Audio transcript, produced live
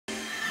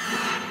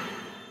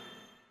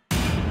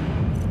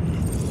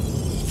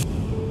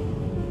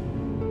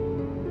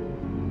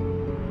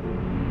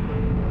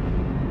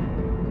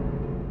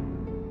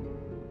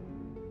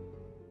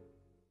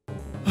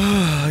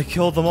I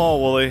killed them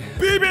all, Wooly.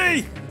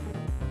 BB!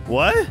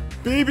 What?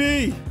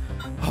 BB!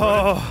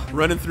 Oh.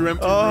 Running through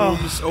empty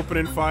rooms,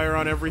 opening fire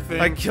on everything.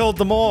 I killed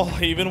them all.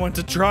 I even went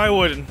to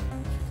Drywood and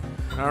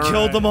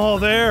killed them all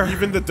there.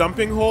 Even the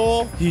dumping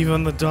hole?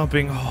 Even the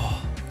dumping hole.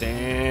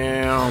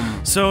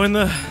 Damn. So in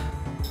the...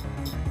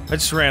 I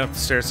just ran up the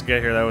stairs to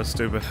get here. That was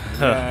stupid.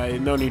 Yeah,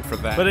 no need for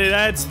that. But it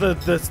adds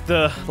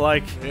the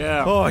like...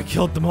 Yeah. Oh, I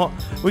killed them all.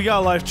 We got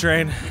a life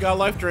drain. You got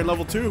life drain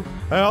level 2.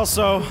 I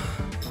also...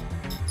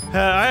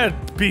 I had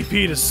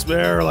BP to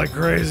spare like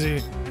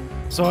crazy.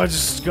 So I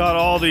just got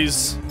all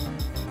these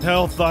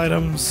health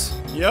items.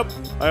 Yep.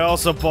 I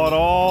also bought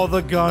all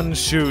the gun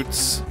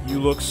shoots. You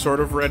look sort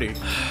of ready.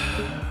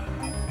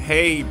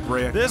 Hey,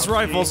 Brick. This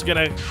rifle's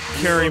gonna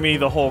carry me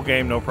the whole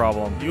game, no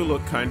problem. You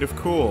look kind of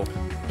cool.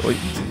 Well,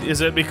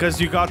 is it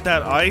because you got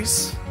that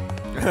ice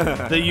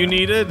that you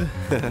needed?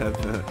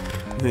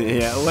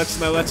 Yeah, let's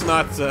not let's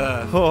not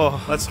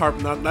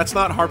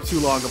harp too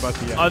long about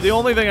the ice. The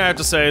only thing I have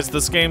to say is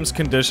this game's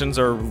conditions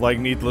are like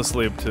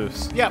needlessly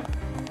obtuse. Yep.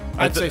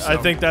 I'd say so. I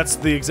think that's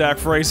the exact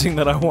phrasing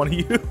that I want to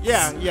use.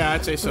 Yeah,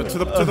 I'd say so.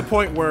 To the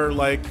point where,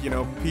 like, you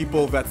know,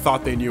 people that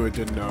thought they knew it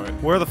didn't know it.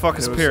 Where the fuck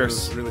is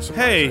Pierce? It was really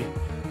hey,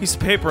 piece of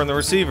paper in the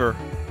receiver.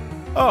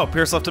 Oh,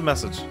 Pierce left a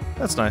message.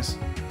 That's nice.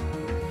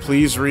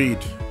 Please read.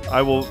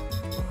 I will.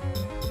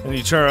 And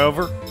you turn it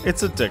over.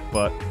 It's a dick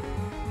butt.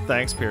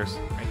 Thanks, Pierce.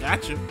 I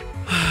got you.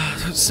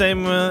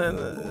 Same.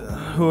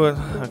 Who?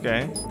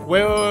 Okay.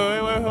 Wait.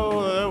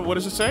 What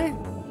does it say?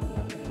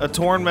 A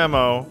torn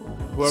memo.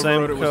 Whoever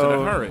Same wrote it was in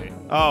a hurry.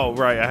 Oh,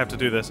 right. I have to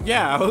do this.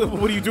 Yeah.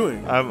 What are you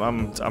doing?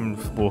 I'm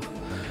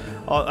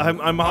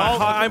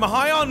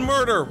high on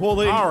murder,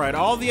 Wooly. Alright,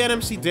 all the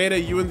NMC data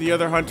you and the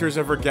other hunters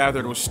ever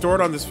gathered was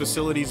stored on this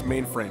facility's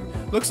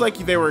mainframe. Looks like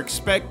they were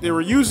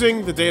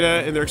using the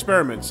data in their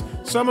experiments.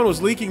 Someone was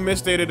leaking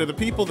misdata to the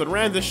people that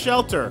ran this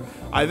shelter.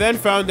 I then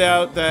found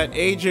out that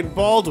Agent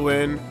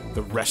Baldwin,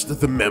 the rest of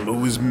the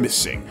memo is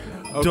missing.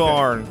 Okay.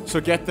 Darn.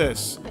 So get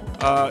this.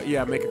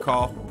 Yeah, make a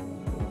call.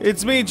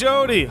 It's me,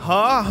 Jody.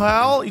 Huh,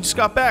 Hal? You just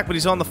got back, but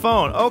he's on the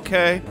phone.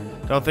 Okay.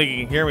 Don't think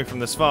you can hear me from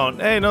this phone.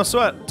 Hey, no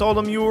sweat. Told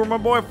him you were my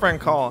boyfriend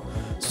calling.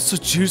 So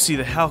juicy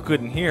that Hal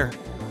couldn't hear.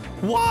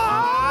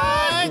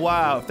 What?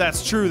 Wow, if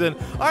that's true, then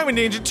I'm in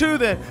danger too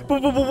then.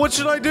 But what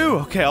should I do?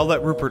 Okay, I'll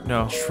let Rupert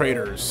know.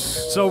 Traitors.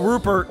 So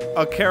Rupert,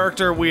 a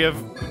character we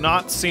have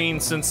not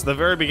seen since the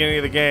very beginning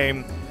of the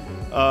game,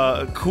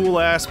 a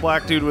cool-ass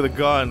black dude with a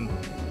gun.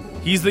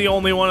 He's the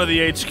only one of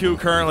the HQ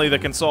currently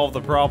that can solve the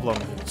problem.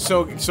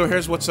 So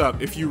here's what's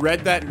up. If you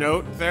read that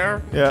note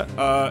there,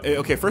 yeah.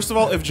 Okay, first of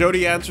all, if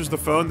Jody answers the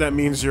phone, that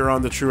means you're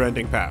on the true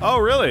ending path. Oh,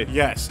 really?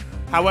 Yes.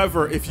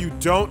 However, if you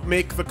don't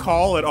make the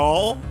call at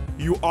all,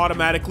 you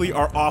automatically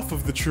are off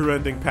of the true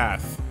ending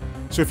path.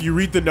 So if you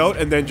read the note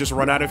and then just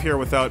run out of here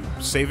without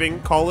saving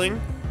calling,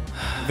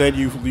 then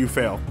you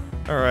fail.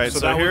 Alright,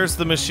 so here's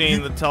the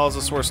machine that tells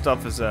us where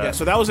stuff is at. Yeah,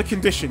 so that was a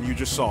condition you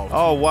just solved.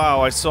 Oh,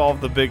 wow, I solved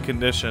the big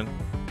condition.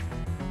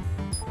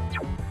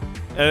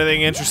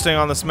 Anything interesting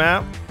on this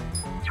map?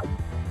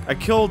 I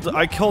killed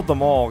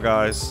them all,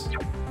 guys.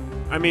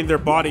 I mean, their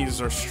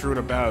bodies are strewn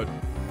about.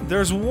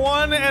 There's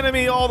one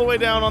enemy all the way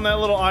down on that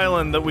little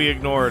island that we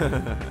ignored.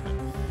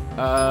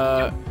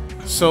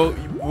 So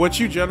what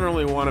you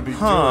generally want to be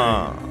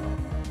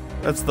doing...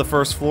 That's the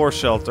first floor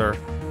shelter.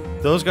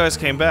 Those guys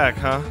came back,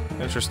 huh?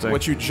 Interesting.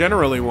 What you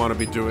generally want to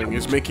be doing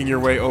is making your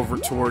way over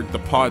toward the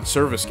pod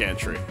service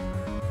gantry.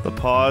 The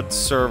pod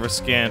service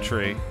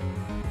gantry.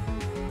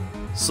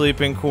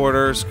 Sleeping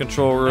quarters,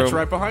 control room. That's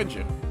right behind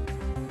you.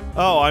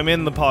 Oh, I'm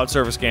in the pod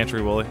service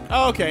gantry, Wooly.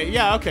 Oh, okay.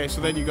 Yeah, okay.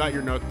 So then you got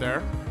your note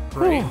there.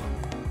 Great.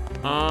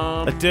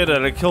 I did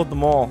it. I killed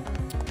them all.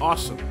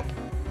 Awesome.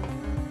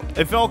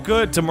 It felt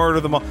good to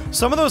murder them all.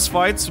 Some of those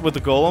fights with the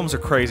golems are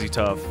crazy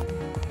tough.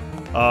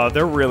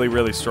 They're really,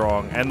 really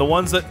strong. And the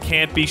ones that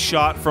can't be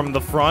shot from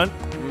the front,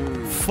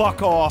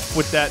 fuck off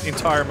with that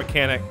entire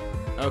mechanic.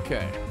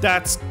 Okay.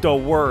 That's the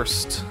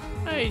worst.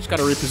 You just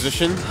gotta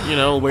reposition, you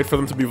know, wait for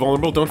them to be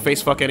vulnerable. Don't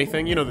face fuck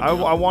anything, you know.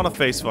 I want to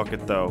face fuck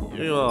it though.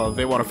 You know,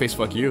 they want to face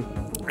fuck you.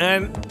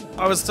 And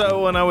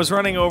when I was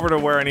running over to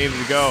where I needed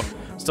to go,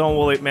 Stone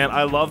Wooly, man,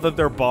 I love that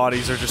their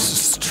bodies are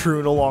just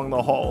strewn along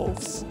the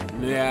halls.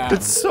 Yeah.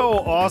 It's so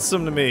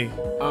awesome to me.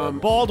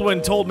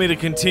 Baldwin told me to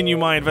continue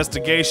my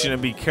investigation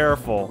and be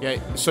careful. Yeah,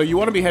 so you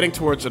want to be heading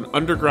towards an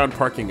underground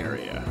parking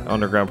area.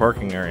 Underground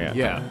parking area.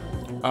 Yeah.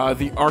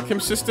 The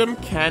Arkham system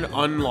can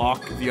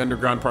unlock the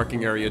underground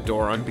parking area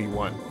door on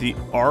B1. The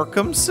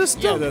Arkham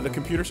system? Yeah, the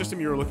computer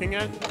system you were looking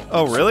at.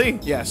 Oh, really?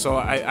 Yeah, so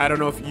I don't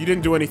know if you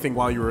didn't do anything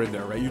while you were in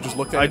there, right? You just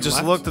looked at it. I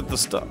just looked at the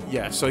stuff.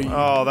 Yeah, so you...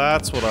 Oh,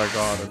 that's what I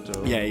gotta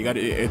do. Yeah, you gotta...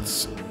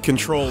 It's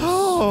controls...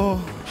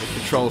 It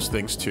controls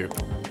things, too.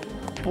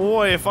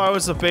 Boy, if I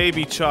was a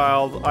baby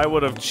child, I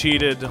would have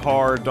cheated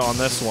hard on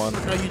this one.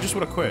 No, you just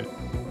would have quit.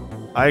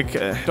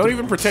 Don't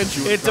even pretend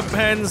you. It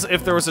depends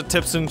if there was a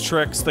tips and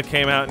tricks that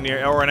came out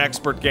near, or an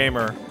expert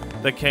gamer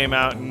that came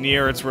out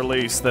near its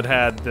release that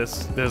had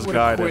this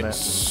guide in it.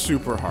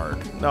 Super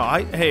hard. No,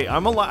 hey,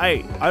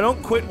 I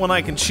don't quit when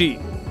I can cheat.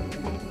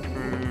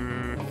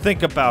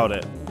 Think about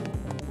it.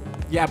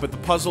 Yeah, but the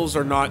puzzles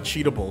are not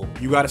cheatable.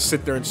 You gotta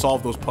sit there and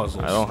solve those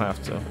puzzles. I don't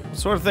have to. What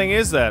sort of thing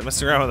is that?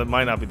 Messing around with it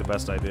might not be the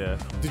best idea.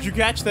 Did you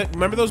catch that?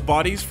 Remember those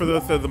bodies for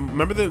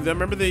remember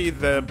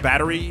the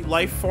battery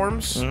life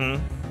forms?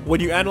 Mm-hmm. When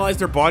you analyze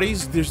their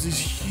bodies, there's these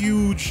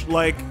huge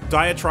like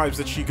diatribes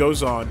that she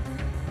goes on,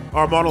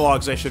 or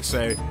monologues, I should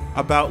say,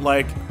 about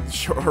like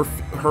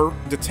her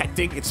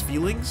detecting its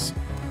feelings,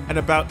 and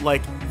about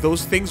like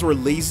those things were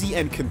lazy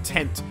and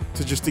content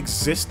to just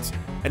exist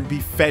and be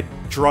fed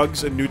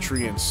drugs and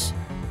nutrients.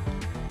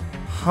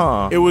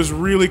 Huh. It was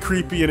really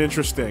creepy and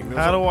interesting.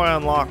 How do I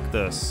unlock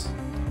this?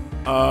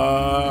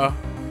 Yeah,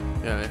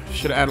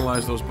 should have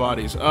analyzed those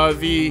bodies. Let's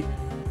see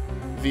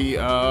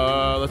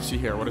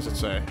here. What does it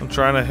say? I'm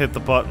trying to hit the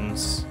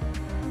buttons.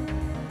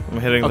 I'm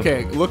hitting.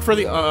 Okay, look for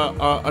the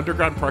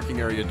underground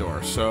parking area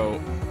door.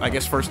 So I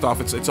guess first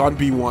off, it's on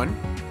B1.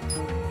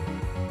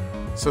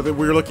 So that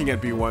we're looking at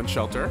B1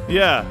 shelter.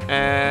 Yeah.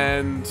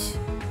 And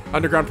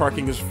underground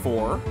parking is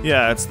 4.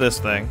 Yeah, it's this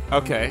thing.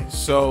 Okay,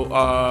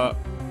 so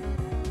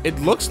it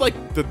looks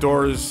like the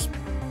door's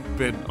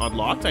been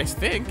unlocked, I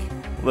think.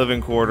 Living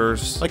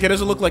quarters. Like, it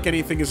doesn't look like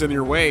anything is in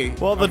your way.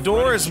 Well, the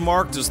door is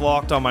marked as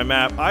locked on my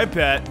map. I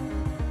bet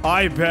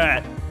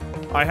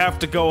I have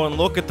to go and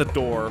look at the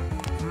door.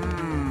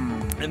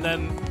 And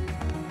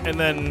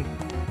then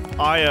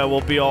Aya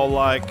will be all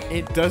like...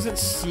 It doesn't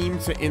seem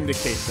to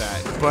indicate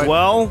that, but...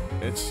 Well,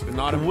 it's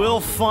not...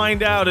 We'll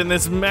find out in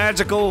this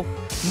magical,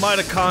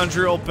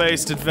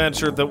 mitochondrial-based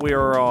adventure that we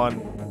are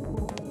on.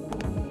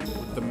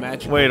 The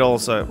magic... Wait,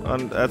 also,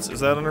 is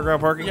that underground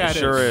parking? Yeah, it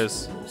sure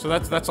is. So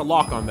that's a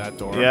lock on that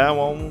door. Yeah,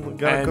 well,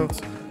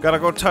 gotta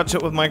go touch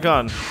it with my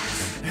gun.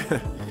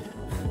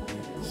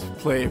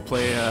 play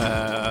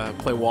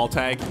wall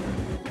tag.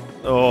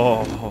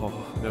 Oh.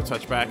 No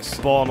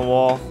touchbacks. Ball on the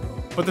wall.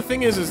 But the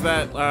thing is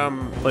that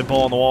play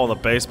ball on the wall with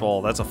a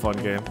baseball. That's a fun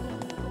game.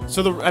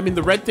 So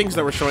the red things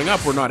that were showing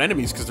up were not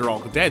enemies because they're all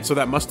dead. So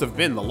that must have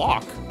been the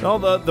lock. No,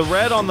 the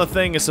red on the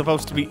thing is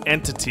supposed to be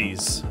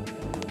entities.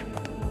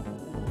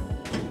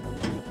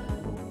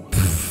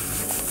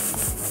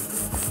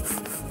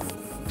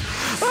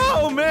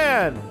 Oh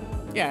man!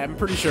 Yeah, I'm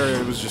pretty sure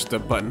it was just a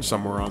button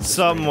somewhere on the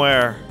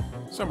Somewhere.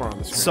 screen. Somewhere on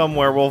the screen.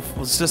 Somewhere. Well,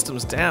 the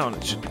system's down.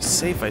 It should be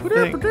safe, I think.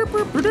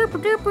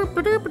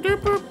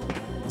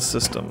 The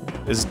system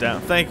is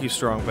down. Thank you,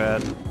 Strong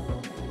Bad,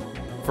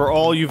 for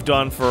all you've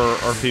done for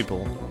our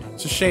people.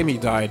 It's a shame he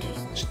died.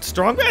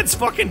 Strong Bad's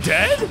fucking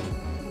dead?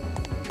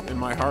 In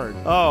my heart.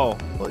 Oh,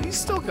 well, he's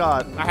still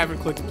got... I haven't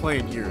clicked play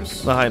in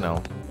years. I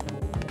know.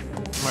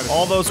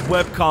 All those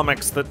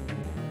webcomics that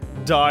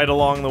died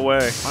along the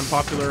way.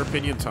 Unpopular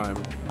opinion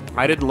time.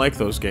 I didn't like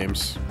those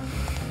games.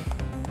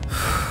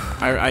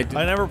 I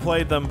never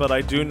played them, but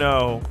I do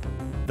know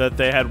that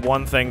they had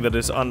one thing that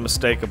is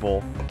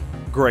unmistakable.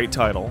 Great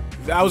title.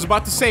 I was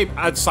about to say,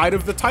 outside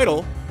of the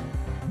title,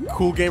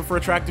 cool game for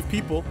attractive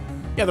people.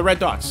 Yeah, the red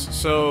dots.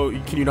 So,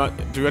 can you not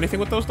do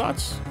anything with those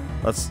dots?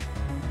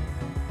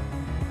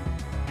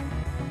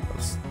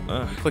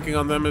 Clicking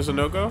on them is a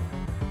no-go?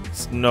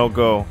 It's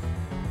no-go.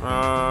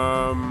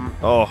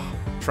 Oh.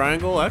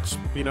 Triangle, X,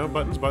 you know,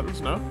 buttons,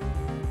 no?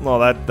 Well,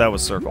 that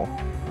was circle.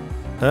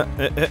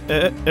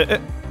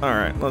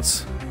 Alright,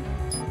 let's...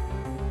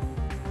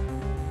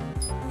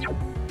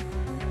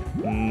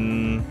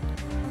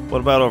 What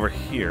about over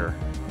here?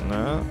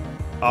 No.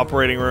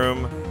 Operating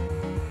room.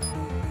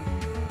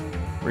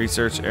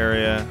 Research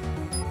area.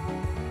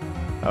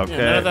 Okay.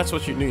 Yeah, that's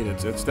what you need.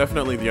 It's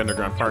definitely the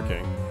underground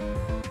parking.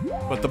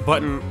 But the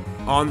button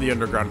on the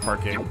underground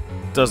parking...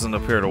 doesn't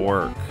appear to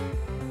work.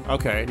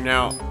 Okay,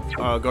 now,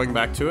 going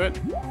back to it.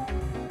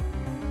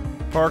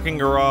 Parking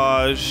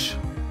garage.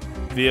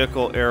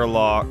 Vehicle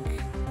airlock.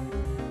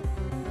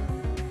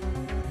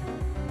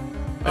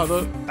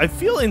 I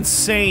feel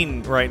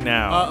insane right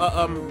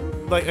now.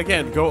 Like,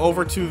 again, go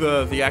over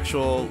to the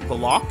actual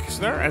locks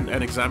there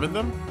and examine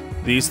them.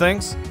 These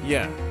things?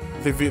 Yeah.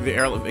 The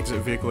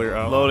vehicle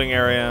airlock. Loading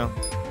area.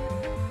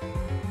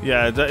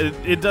 Yeah,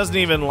 it doesn't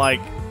even,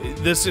 like...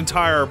 This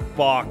entire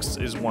box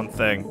is one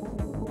thing.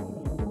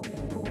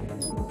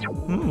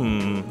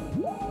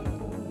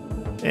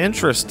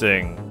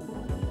 Interesting.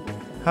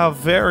 How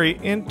very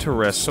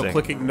interesting. So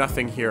clicking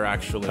nothing here,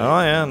 actually.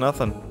 Oh, yeah,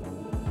 nothing.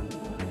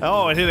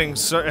 Oh, and hitting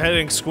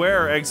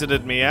square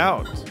exited me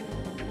out.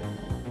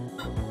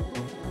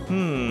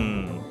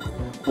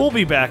 We'll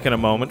be back in a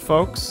moment,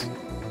 folks.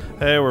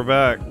 Hey, we're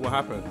back. What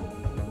happened?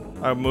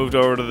 I moved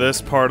over to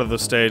this part of the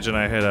stage and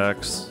I hit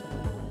X.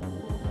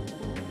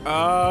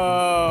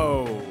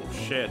 Oh,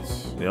 shit.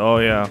 Oh,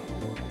 yeah.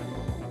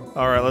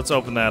 Alright, let's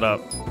open that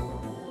up.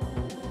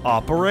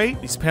 Operate?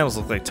 These panels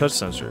look like touch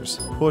sensors.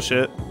 Push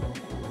it.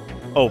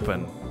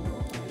 Open.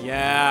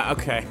 Yeah,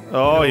 okay.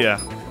 Oh, yeah.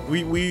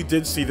 We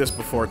did see this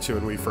before, too,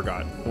 and we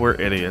forgot. We're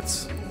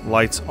idiots.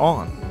 Lights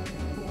on.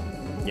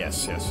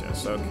 Yes,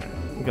 okay.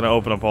 I'm gonna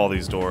open up all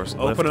these doors.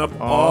 Open up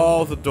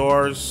all the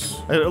doors.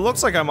 It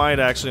looks like I might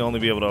actually only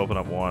be able to open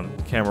up one.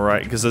 Camera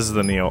right, because this is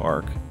the Neo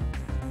arc.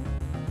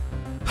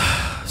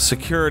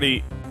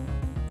 Security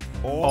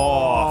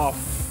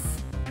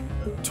off.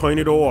 Turn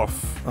it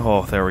off.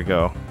 Oh, there we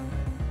go.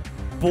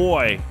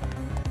 Boy,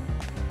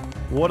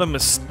 what a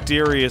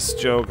mysterious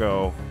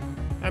Jogo.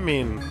 I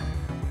mean,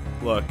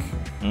 look,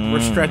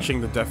 we're stretching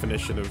the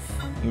definition of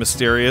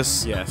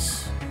mysterious.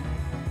 Yes.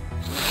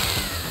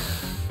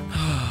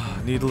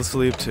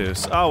 Needlessly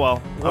obtuse. Oh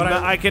well.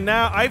 I can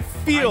now. I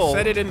feel. I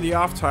said it in the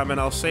off time, and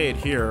I'll say it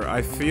here.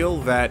 I feel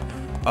that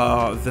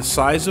the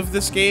size of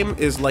this game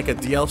is like a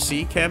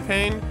DLC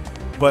campaign,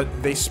 but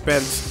they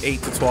spent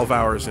 8 to 12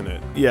 hours in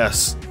it.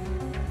 Yes.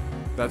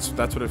 That's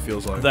what it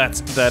feels like.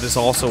 That is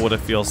also what it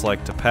feels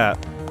like to Pat.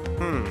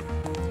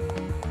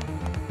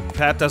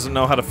 Pat doesn't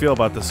know how to feel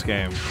about this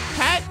game.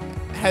 Pat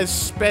has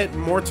spent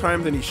more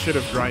time than he should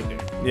have grinding.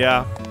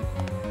 Yeah.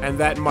 And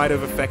that might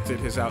have affected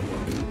his outlook.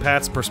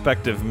 Pat's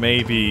perspective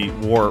may be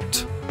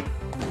warped.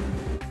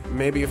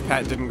 Maybe if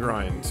Pat didn't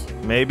grind.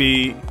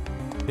 Maybe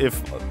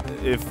if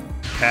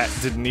Pat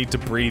didn't need to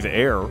breathe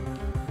air.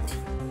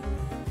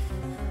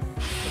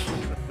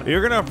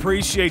 You're gonna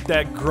appreciate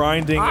that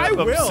grinding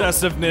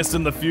obsessiveness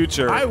in the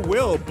future. I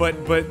will,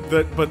 but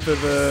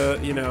the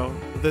you know,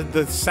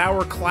 the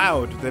sour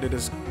cloud that it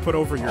has put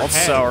over your head. I'll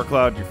sour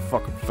cloud your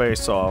fucking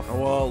face off.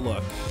 Well,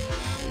 look,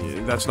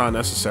 that's not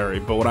necessary.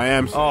 But what I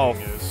am saying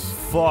is,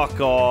 fuck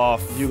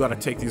off. You gotta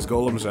take these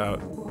golems out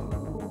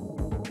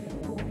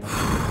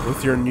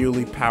with your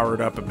newly powered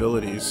up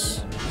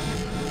abilities.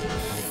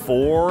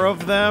 4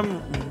 of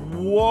them?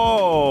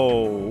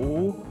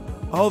 Whoa!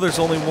 Oh, there's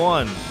only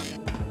 1.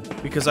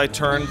 Because I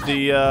turned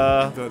the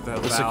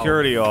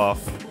security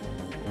off.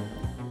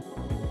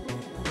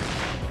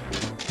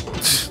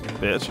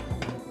 Bitch.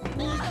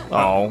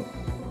 Oh.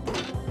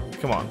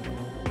 Come on.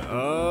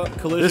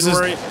 Collision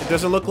worry. It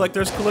doesn't look like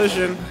there's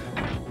collision.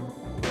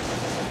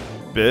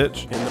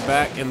 Bitch. In the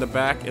back, in the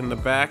back, in the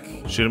back.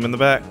 Shoot him in the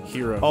back.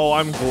 Hero. Oh,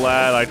 I'm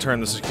glad I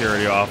turned the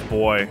security off,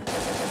 boy.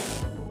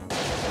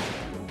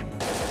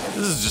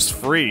 This is just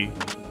free.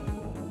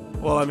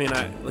 Well, I mean,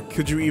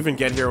 could you even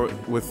get here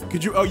with...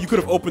 Could you... Oh, you could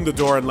have opened the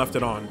door and left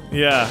it on.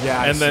 Yeah.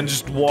 Yeah. And then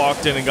just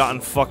walked in and gotten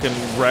fucking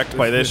wrecked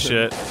by this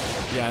shit.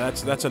 Yeah,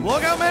 that's a...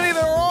 Look how many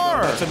there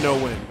are! That's a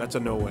no-win. That's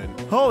a no-win.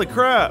 Holy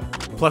crap.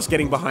 Plus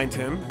getting behind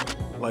him.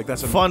 Like,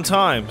 that's a... Fun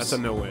times. That's a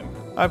no-win.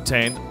 I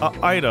obtained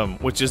an item,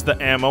 which is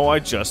the ammo I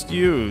just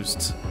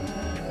used.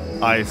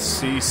 I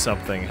see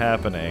something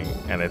happening,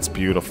 and it's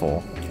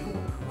beautiful.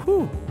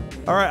 Whew.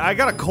 Alright, I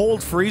got a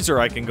cold freezer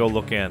I can go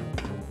look in.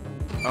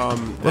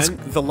 And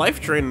the life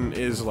drain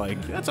is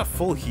like, that's a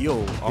full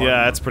heal.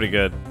 Yeah, that's pretty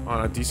good.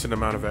 On a decent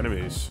amount of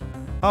enemies.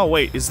 Oh,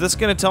 wait, is this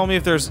gonna tell me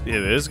if there's... It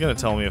is gonna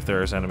tell me if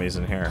there's enemies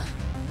in here.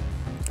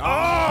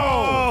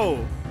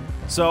 Oh!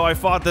 So I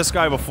fought this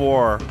guy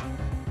before.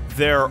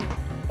 They're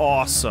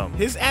awesome.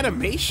 His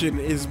animation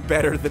is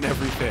better than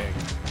everything.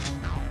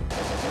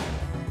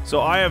 So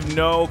I have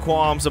no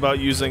qualms about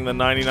using the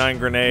 99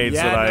 grenades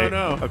that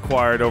I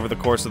acquired over the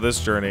course of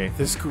this journey.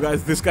 This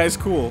guy's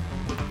cool.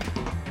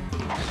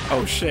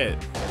 Oh shit.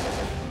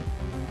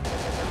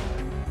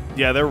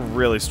 Yeah, they're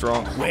really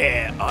strong.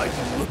 Where are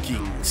you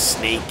looking,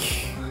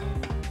 Snake?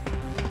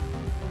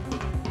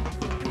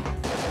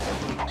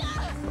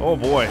 Oh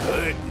boy.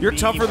 You're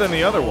tougher than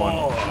the other one.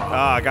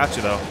 Ah, I got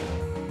you though.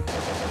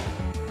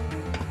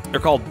 They're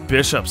called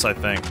bishops, I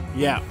think.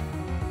 Yeah.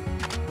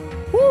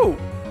 Woo!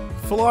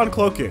 Full-on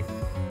cloaking.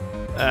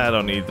 I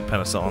don't need the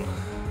penicillin.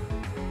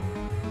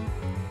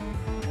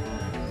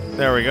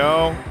 There we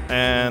go.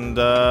 And,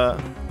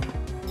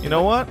 you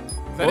know what?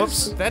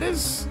 That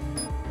is,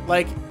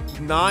 like,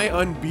 nigh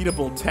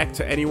unbeatable tech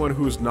to anyone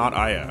who's not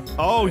Aya.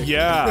 Oh,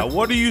 yeah.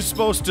 What are you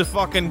supposed to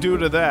fucking do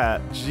to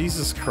that?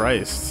 Jesus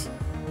Christ.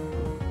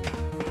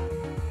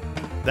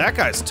 That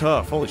guy's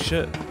tough. Holy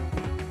shit.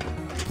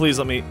 Please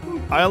let me...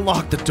 I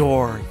unlocked the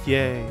door.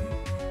 Yay.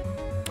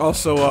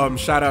 Also,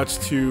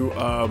 shoutouts to,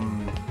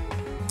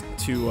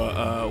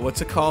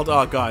 what's it called?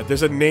 Oh, God.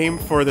 There's a name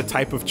for the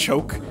type of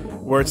choke,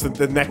 where it's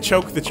the neck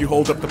choke that you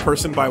hold up the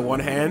person by one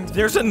hand.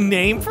 There's a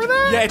name for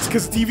that? Yeah, it's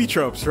because TV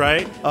tropes,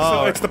 right?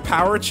 Oh. So it's the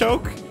power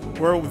choke,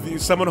 where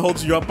someone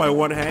holds you up by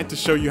one hand to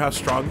show you how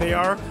strong they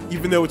are,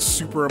 even though it's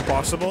super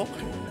impossible.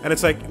 And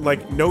it's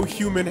like no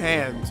human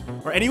hand,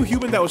 or any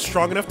human that was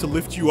strong enough to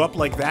lift you up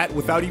like that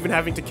without even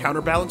having to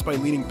counterbalance by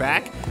leaning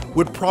back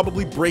would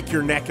probably break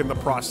your neck in the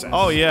process.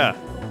 Oh, yeah.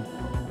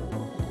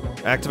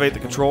 Activate the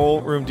control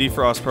room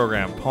defrost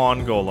program.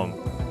 Pawn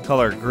golem.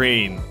 Color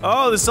green.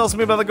 Oh, this tells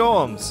me about the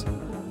golems.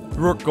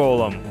 Rook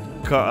golem.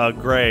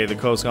 Gray, the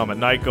coast combat.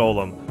 Night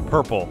golem.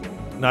 Purple.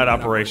 Night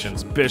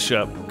operations.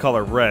 Bishop.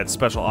 Color red.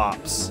 Special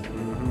ops.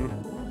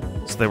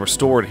 So they were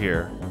stored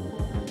here.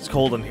 It's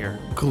cold in here.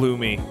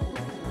 Gloomy.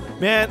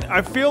 Man,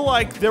 I feel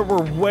like there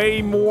were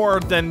way more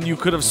than you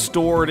could have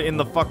stored in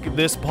the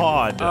this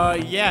pod.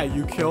 Yeah,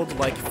 you killed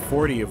like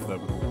 40 of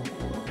them.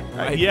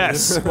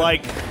 Yes,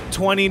 like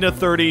 20 to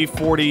 30,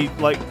 40,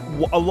 like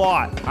a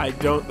lot.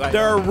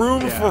 There are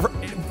room for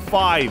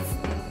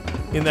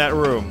 5 in that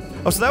room.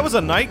 Oh, so that was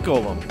a night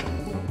golem.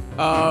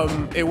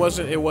 It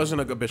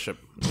wasn't a good bishop.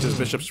 His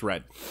bishop's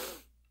red.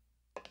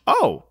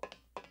 Oh.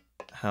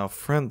 How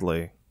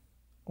friendly.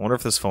 I wonder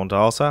if this phone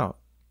dials out.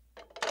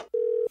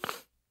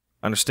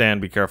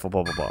 Understand, be careful,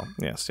 blah, blah, blah.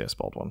 Yes, yes,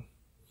 Baldwin.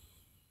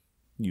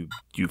 You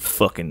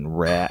fucking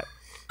rat.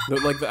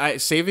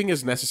 Saving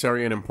is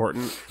necessary and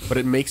important, but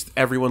it makes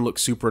everyone look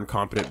super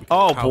incompetent.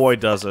 Oh, boy,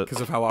 does it.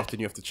 Because of how often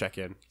you have to check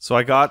in. So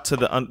I got to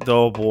the...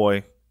 oh,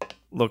 boy.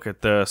 Look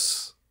at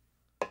this.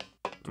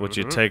 Would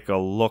you take a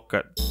look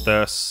at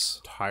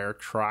this? Tire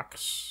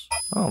tracks.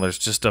 Oh, there's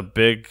just a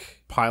big...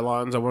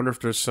 pylons. I wonder if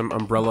there's some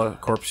Umbrella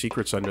Corp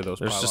secrets under those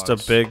pylons. There's just a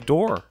big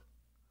door.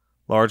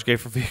 Large gate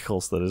for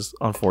vehicles that is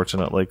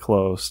unfortunately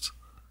closed.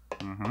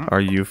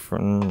 Are you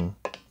from...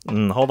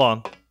 hold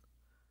on.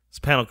 This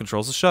panel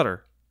controls the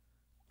shutter.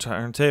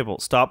 Turntable.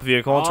 Stop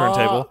vehicle on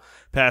turntable.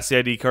 Pass the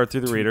ID card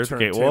through the reader. The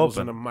gate will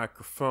open. And a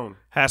microphone.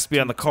 Has to be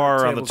on the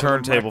car or on the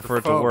turntable for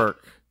it to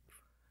work.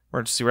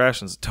 Emergency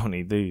rations. Don't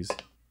need these.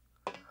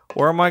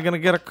 Where am I going to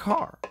get a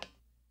car?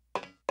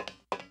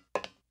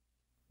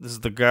 This is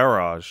the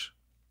garage.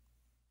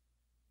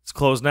 It's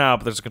closed now,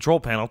 but there's a control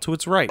panel to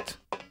its right.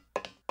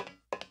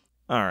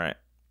 Alright.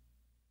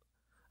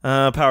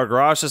 Power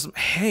garage system.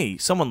 Hey,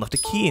 someone left a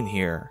key in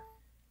here.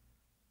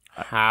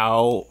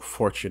 How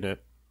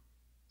fortunate.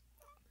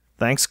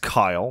 Thanks,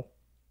 Kyle.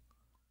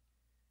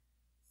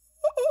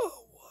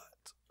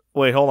 What?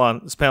 Wait, hold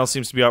on. This panel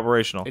seems to be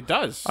operational. It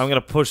does. I'm going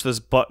to push this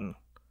button.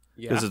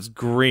 Because it's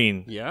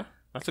green. Yeah,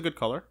 that's a good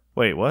color.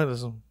 Wait, what?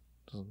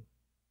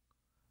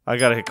 I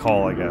gotta hit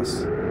call, I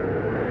guess.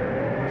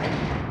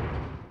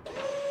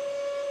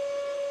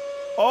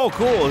 Oh,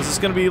 cool. Is this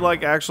gonna be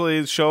like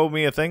actually show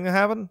me a thing that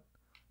happened?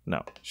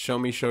 No. Show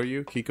me, show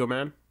you, Kiko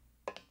man.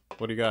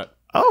 What do you got?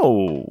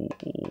 Oh,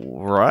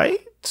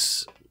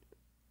 right.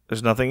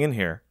 There's nothing in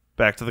here.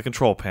 Back to the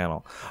control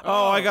panel.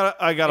 Oh, I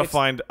gotta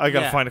find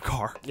a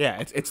car.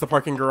 Yeah, it's the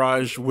parking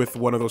garage with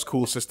one of those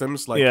cool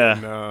systems like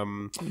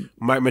in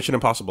Mission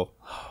Impossible.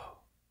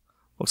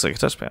 Looks like a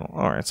touch panel.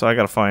 All right, so I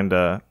gotta find.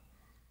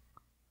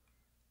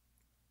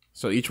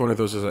 So each one of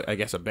those is, I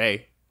guess, a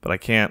bay. But I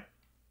can't.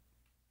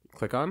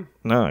 Click on?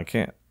 No, I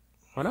can't.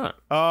 Why not?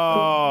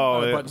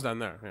 Oh, the button's down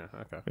there. Yeah,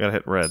 okay. I gotta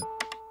hit red.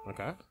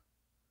 Okay.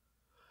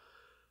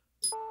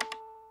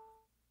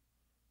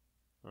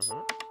 What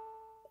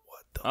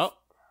the? Oh.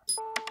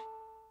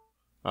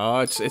 Oh,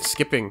 it's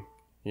skipping.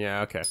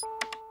 Yeah, okay.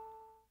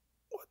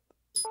 What?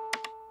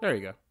 There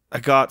you go. I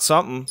got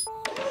something.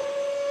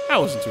 That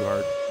wasn't too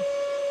hard.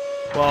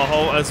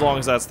 Well, as long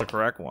as that's the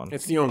correct one.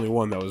 It's the only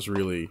one that was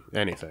really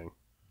anything.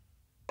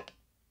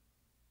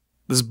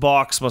 This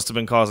box must have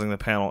been causing the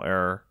panel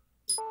error.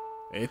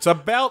 It's a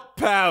belt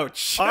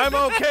pouch! I'm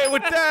okay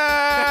with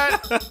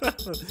that!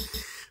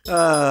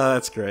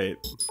 That's great.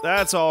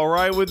 That's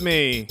alright with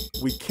me.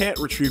 We can't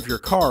retrieve your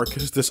car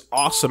because this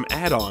awesome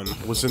add-on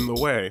was in the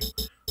way.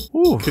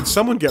 Ooh. Could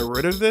someone get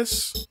rid of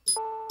this?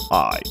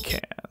 I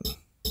can.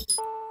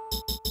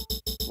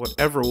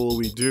 Whatever will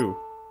we do?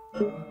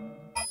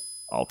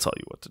 I'll tell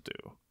you what to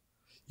do.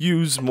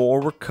 Use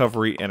more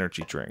recovery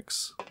energy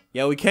drinks.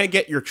 Yeah, we can't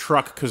get your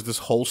truck because this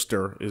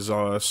holster is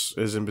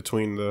in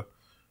between the...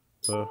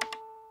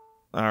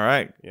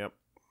 Alright. Yep.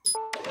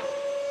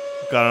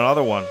 Got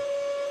another one.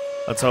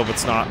 Let's hope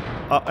it's not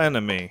an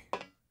enemy.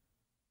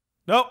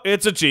 Nope,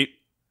 it's a Jeep.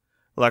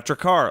 Electric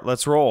car.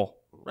 Let's roll.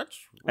 Let's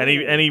roll.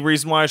 Any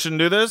reason why I shouldn't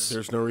do this?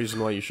 There's no reason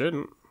why you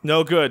shouldn't.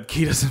 No good.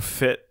 Key doesn't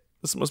fit.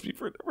 This must be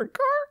for a different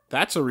car.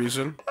 That's a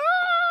reason.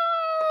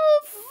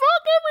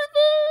 Fuck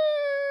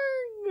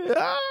everything!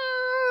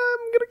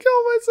 I'm gonna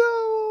kill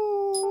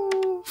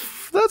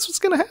myself. That's what's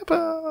gonna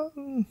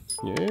happen.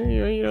 Yeah.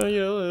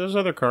 There's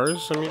other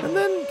cars. I mean, and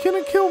then can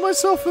I kill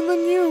myself and then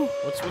you?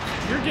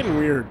 You're getting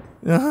weird.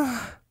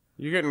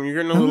 You're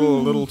getting a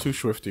little too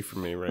swifty for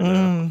me right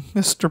now,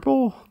 Mr.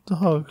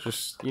 Bulldog.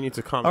 Just you need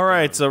to calm. All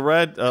right, so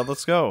red.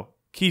 Let's go.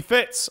 Key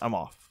fits. I'm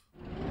off.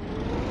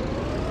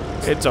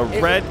 It's a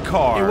red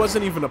car. It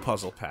wasn't even a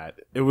puzzle, Pat.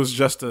 It was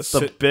just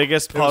the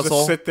biggest puzzle. It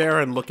was a sit there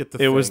and look at the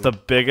thing. It was the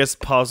biggest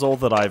puzzle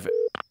that I've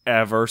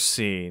ever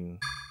seen.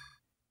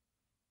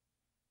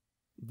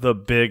 The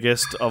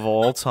biggest of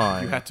all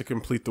time. You had to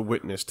complete the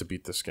witness to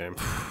beat this game.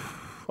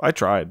 I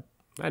tried.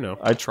 I know.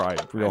 I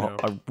tried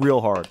real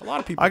hard. A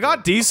lot of people. I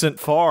got decent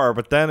far,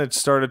 but then it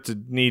started to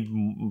need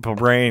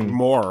brain.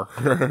 More.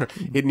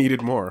 It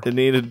needed more. It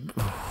needed.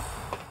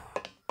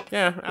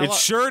 Yeah. It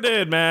sure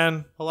did,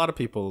 man. A lot of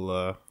people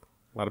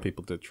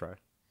did try.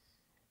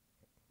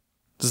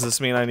 Does this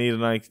mean I need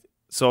an ID?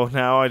 So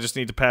now I just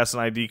need to pass an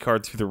ID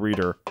card through the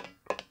reader.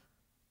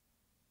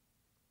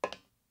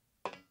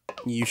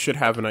 You should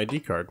have an ID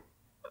card.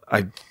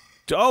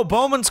 Oh,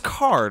 Bowman's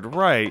card,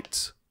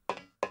 right.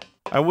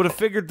 I would have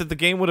figured that the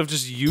game would have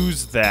just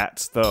used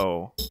that,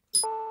 though.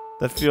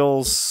 That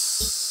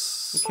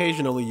feels...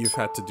 Occasionally you've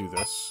had to do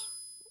this.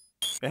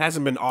 It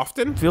hasn't been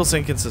often. Feels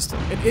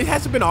inconsistent. It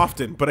hasn't been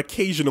often, but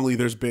occasionally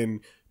there's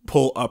been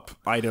pull-up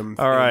items.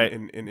 Alright,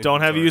 in don't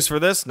have use for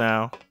this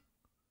now.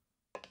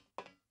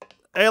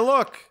 Hey,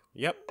 look!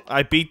 Yep.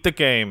 I beat the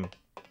game.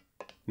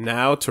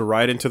 Now to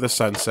ride into the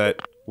sunset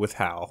with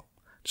Hal.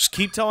 Just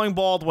keep telling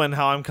Baldwin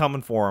how I'm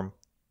coming for him.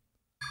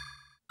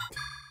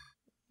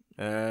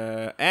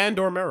 And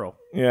or Meryl.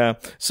 Yeah.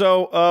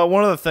 So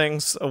one of the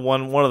things,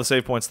 one of the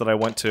save points that I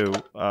went to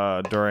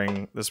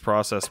during this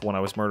process when I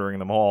was murdering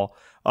them all,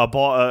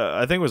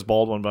 I think it was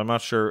Baldwin, but I'm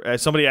not sure.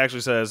 Somebody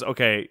actually says,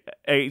 "Okay,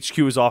 HQ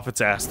is off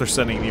its ass. They're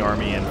sending the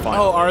army in." Finally.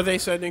 Oh, are they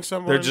sending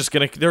someone?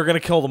 They're gonna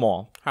kill them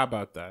all. How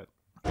about that?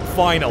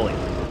 Finally.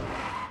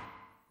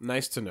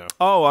 Nice to know.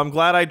 Oh, I'm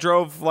glad I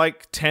drove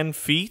like 10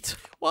 feet.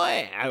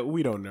 Well,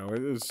 we don't know.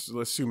 Let's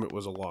assume it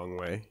was a long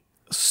way.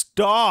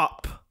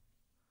 Stop.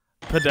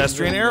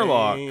 Pedestrian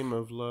airlock. Name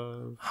of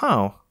love.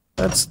 Huh.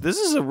 This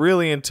is a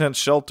really intense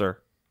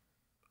shelter.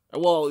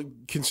 Well,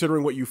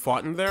 considering what you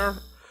fought in there,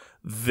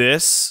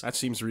 this that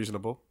seems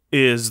reasonable.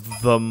 Is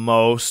the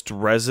most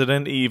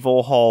Resident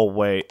Evil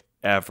hallway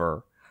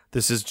ever.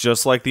 This is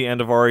just like the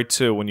end of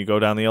RE2 when you go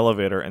down the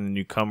elevator and then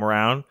you come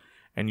around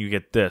and you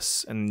get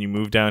this and then you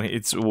move down.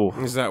 It's ooh.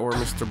 Is that where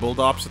Mr.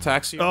 Bulldops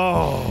attacks you?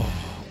 Oh,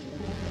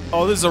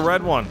 this is a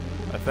red one,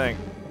 I think.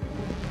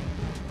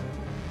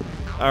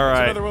 All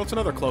right. It's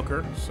another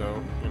cloaker,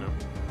 so, you know.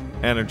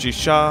 Energy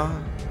shot.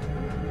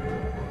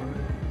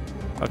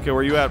 Okay,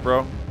 where you at,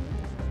 bro?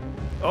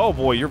 Oh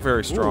boy, you're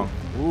very strong.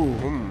 Ooh.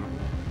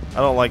 I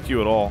don't like you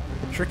at all.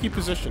 Tricky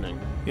positioning.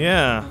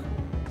 Yeah.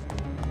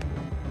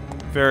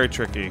 Very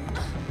tricky.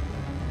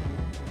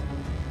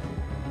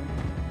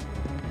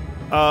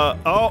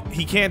 Oh,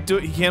 he can't do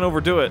it. He can't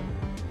overdo it.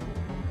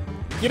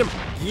 Get him!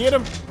 Get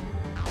him!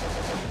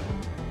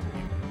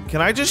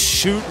 Can I just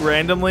shoot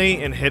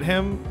randomly and hit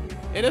him?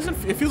 It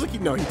feels like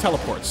he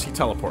teleports. He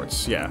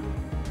teleports, yeah.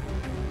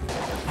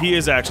 He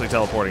is actually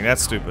teleporting.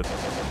 That's stupid.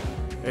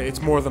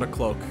 It's more than a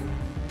cloak.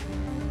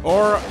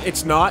 Or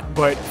it's not,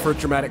 but for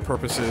dramatic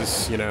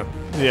purposes, you know.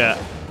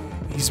 Yeah.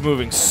 He's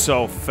moving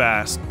so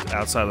fast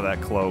outside of that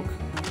cloak.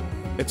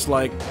 It's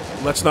like,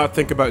 let's not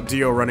think about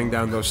Dio running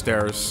down those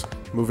stairs,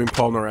 moving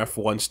Palmer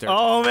F1 stairs.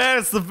 Oh man,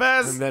 it's the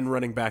best! And then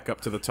running back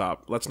up to the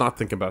top. Let's not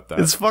think about that.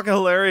 It's fucking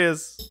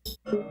hilarious.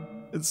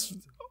 It's...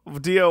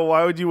 Dio,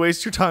 why would you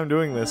waste your time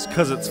doing this?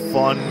 Because it's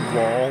fun,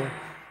 lol.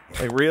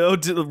 Like,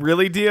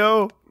 really,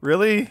 Dio?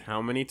 Really?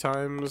 How many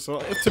times?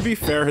 Well, to be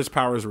fair, his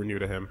powers were new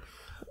to him.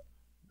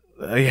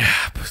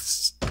 Yeah, but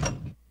it's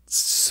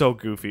so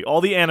goofy. All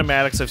the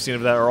animatics I've seen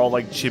of that are all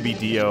like chibi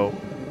Dio.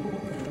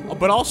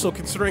 But also,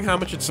 considering how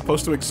much it's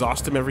supposed to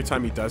exhaust him every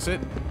time he does it.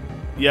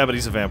 Yeah, but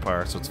he's a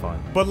vampire, so it's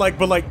fine. But like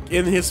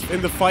in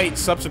the fight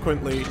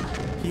subsequently,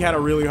 he had a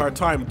really hard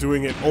time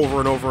doing it over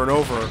and over and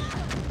over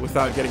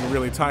without getting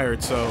really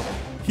tired. So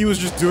he was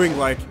just doing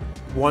like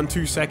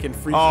 1-2 second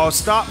freezes. Oh,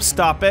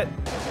 stop it!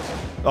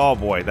 Oh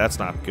boy, that's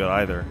not good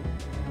either.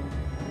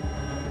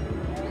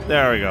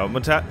 There we go.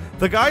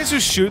 The guys who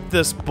shoot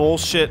this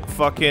bullshit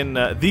fucking...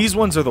 these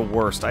ones are the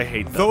worst. I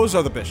hate them. Those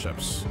are the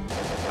bishops.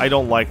 I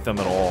don't like them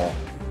at all.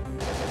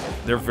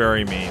 They're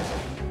very mean.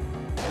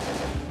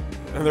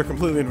 And they're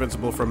completely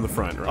invincible from the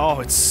front, right? Oh,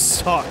 it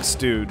sucks,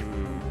 dude.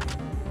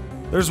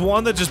 There's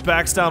one that just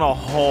backs down a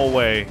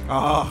hallway.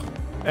 Ah.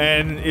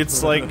 And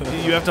it's like,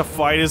 you have to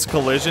fight his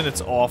collision.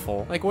 It's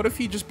awful. Like, what if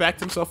he just backed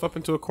himself up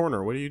into a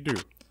corner? What do?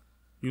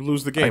 You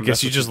lose the game. I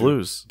guess you just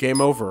lose.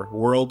 Game over.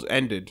 World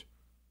ended.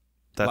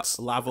 That's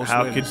Lavos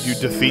how wins. could you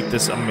defeat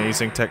this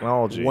amazing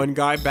technology? One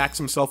guy backs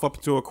himself up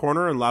into a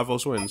corner and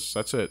Lavos wins.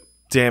 That's it.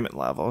 Damn it,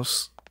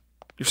 Lavos.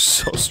 You're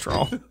so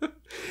strong.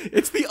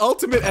 It's the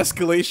ultimate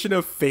escalation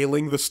of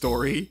failing the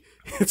story.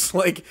 It's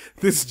like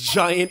this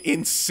giant,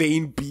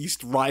 insane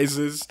beast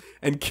rises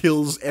and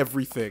kills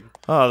everything.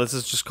 Oh, this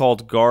is just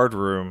called guard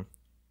room.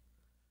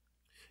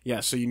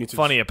 Yeah, so you need to...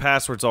 Funny, a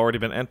password's already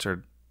been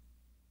entered.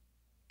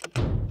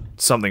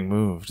 Something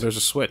moved. There's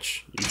a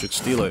switch. You should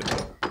steal it.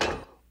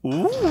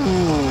 Ooh.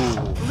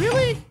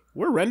 Really?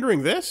 We're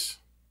rendering this?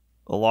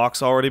 The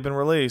lock's already been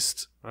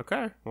released.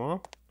 Okay,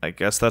 well... I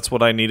guess that's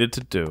what I needed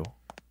to do.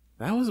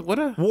 That was... what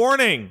a...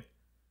 Warning!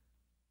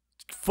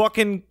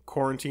 Fucking...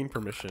 Quarantine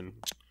permission.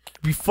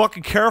 Be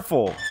fucking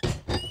careful.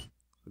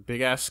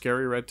 Big-ass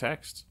scary red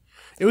text.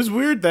 It was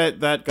weird that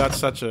that got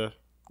such a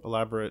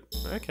elaborate...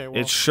 Okay,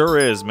 well... It sure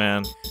is,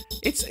 man.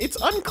 It's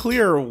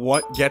unclear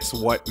what gets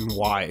what and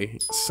why,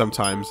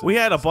 sometimes. We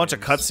had a bunch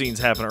of cutscenes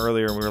happen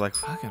earlier, and we were like,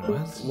 fucking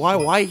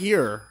what? Why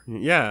here?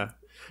 Yeah.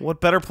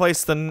 What better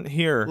place than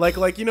here?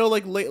 Like you know,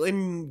 like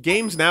in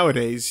games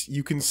nowadays,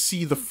 you can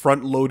see the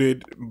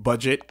front-loaded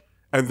budget,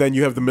 and then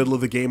you have the middle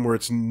of the game where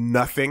it's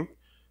nothing,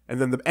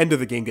 and then the end of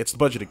the game gets the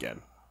budget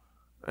again.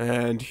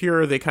 And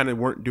here, they kind of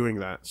weren't doing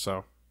that,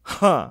 so...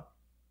 Huh.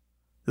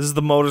 This is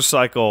the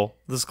motorcycle.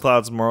 This is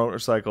Cloud's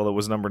motorcycle that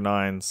was number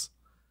 9's.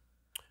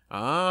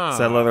 Ah. It's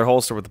that leather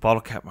holster with the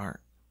bottle cap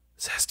mark.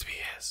 This has to be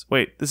his.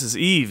 Wait, this is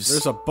Eve's.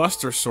 There's a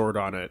Buster sword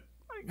on it.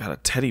 I got a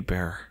teddy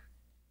bear.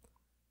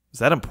 Is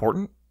that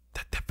important?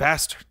 That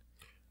bastard.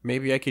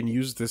 Maybe I can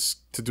use this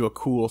to do a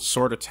cool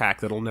sword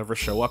attack that'll never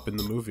show up in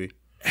the movie.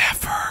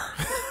 Ever.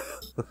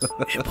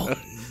 It will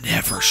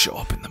never show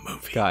up in the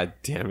movie. God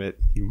damn it,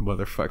 you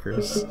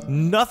motherfuckers.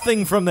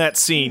 Nothing from that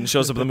scene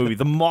shows up in the movie.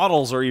 The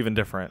models are even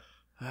different.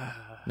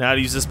 Now to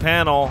use this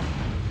panel.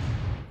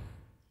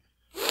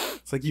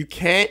 It's like you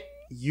can't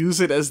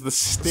use it as the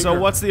stinger. So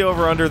what's the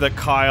over-under that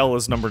Kyle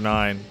is number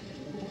 9?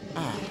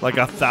 Like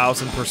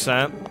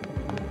 1,000%?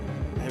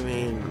 I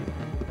mean...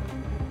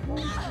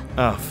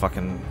 Oh,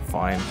 fucking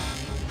fine.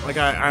 Like,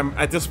 I'm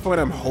at this point,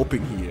 I'm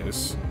hoping he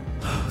is.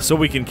 So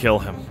we can kill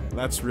him.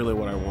 That's really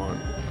what I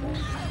want.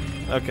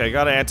 Okay,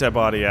 got an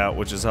antibody out,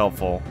 which is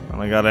helpful,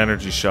 and I got an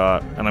energy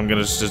shot, and I'm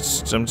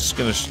just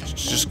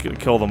gonna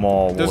kill them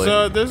all. Does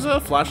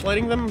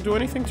flashlighting them do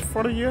anything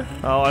for you?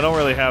 Oh, I don't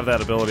really have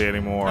that ability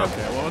anymore.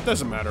 Okay, well it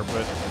doesn't matter,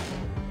 but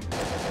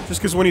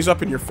just because when he's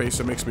up in your face,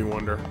 it makes me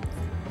wonder.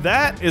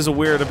 That is a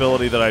weird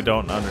ability that I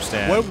don't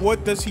understand.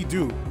 What does he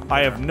do?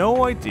 I have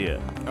no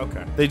idea.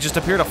 Okay. They just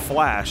appear to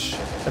flash,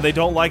 and they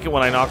don't like it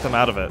when I knock them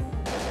out of it.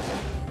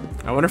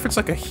 I wonder if it's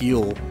like a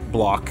heal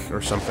block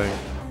or something.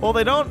 Well,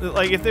 they don't,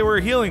 like, if they were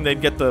healing, they'd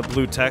get the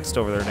blue text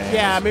over their names.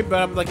 Yeah, maybe,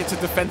 but like, it's a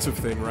defensive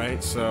thing,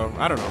 right? So,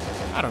 I don't know.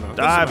 I don't know.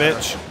 Die,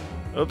 bitch.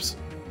 Oops.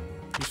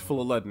 He's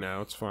full of lead now,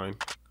 it's fine.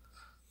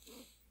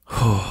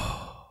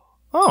 Oh,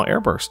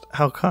 airburst.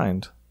 How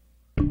kind.